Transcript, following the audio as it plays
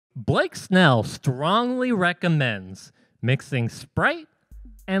Blake Snell strongly recommends mixing Sprite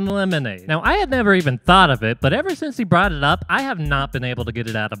and lemonade. Now, I had never even thought of it, but ever since he brought it up, I have not been able to get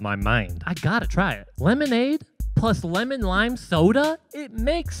it out of my mind. I gotta try it. Lemonade plus lemon lime soda? It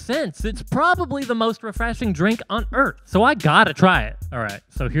makes sense. It's probably the most refreshing drink on earth. So I gotta try it. All right,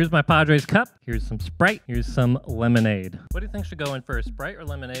 so here's my Padres cup. Here's some Sprite. Here's some lemonade. What do you think should go in first, Sprite or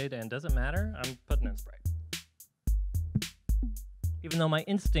lemonade? And does it matter? I'm putting in Sprite. Even though my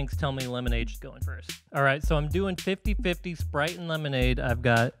instincts tell me lemonade should go in first. All right, so I'm doing 50-50 Sprite and lemonade. I've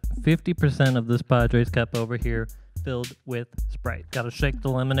got 50% of this Padres cup over here filled with Sprite. Gotta shake the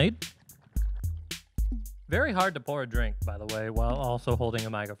lemonade. Very hard to pour a drink, by the way, while also holding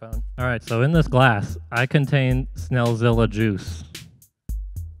a microphone. All right, so in this glass, I contain Snellzilla juice.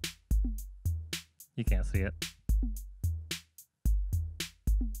 You can't see it.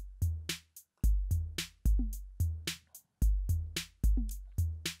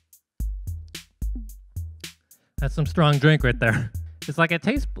 That's some strong drink right there. It's like it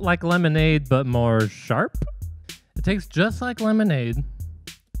tastes like lemonade, but more sharp. It tastes just like lemonade,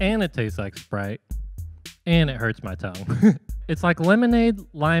 and it tastes like Sprite, and it hurts my tongue. It's like lemonade,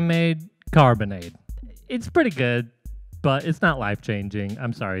 limeade, carbonade. It's pretty good, but it's not life-changing.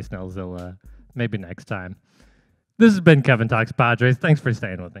 I'm sorry, Snellzilla. Maybe next time. This has been Kevin Talks Padres. Thanks for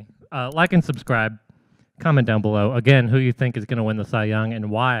staying with me. Like and subscribe. Comment down below, again, who you think is going to win the Cy Young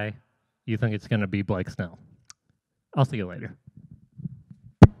and why you think it's going to be Blake Snell. I'll see you later.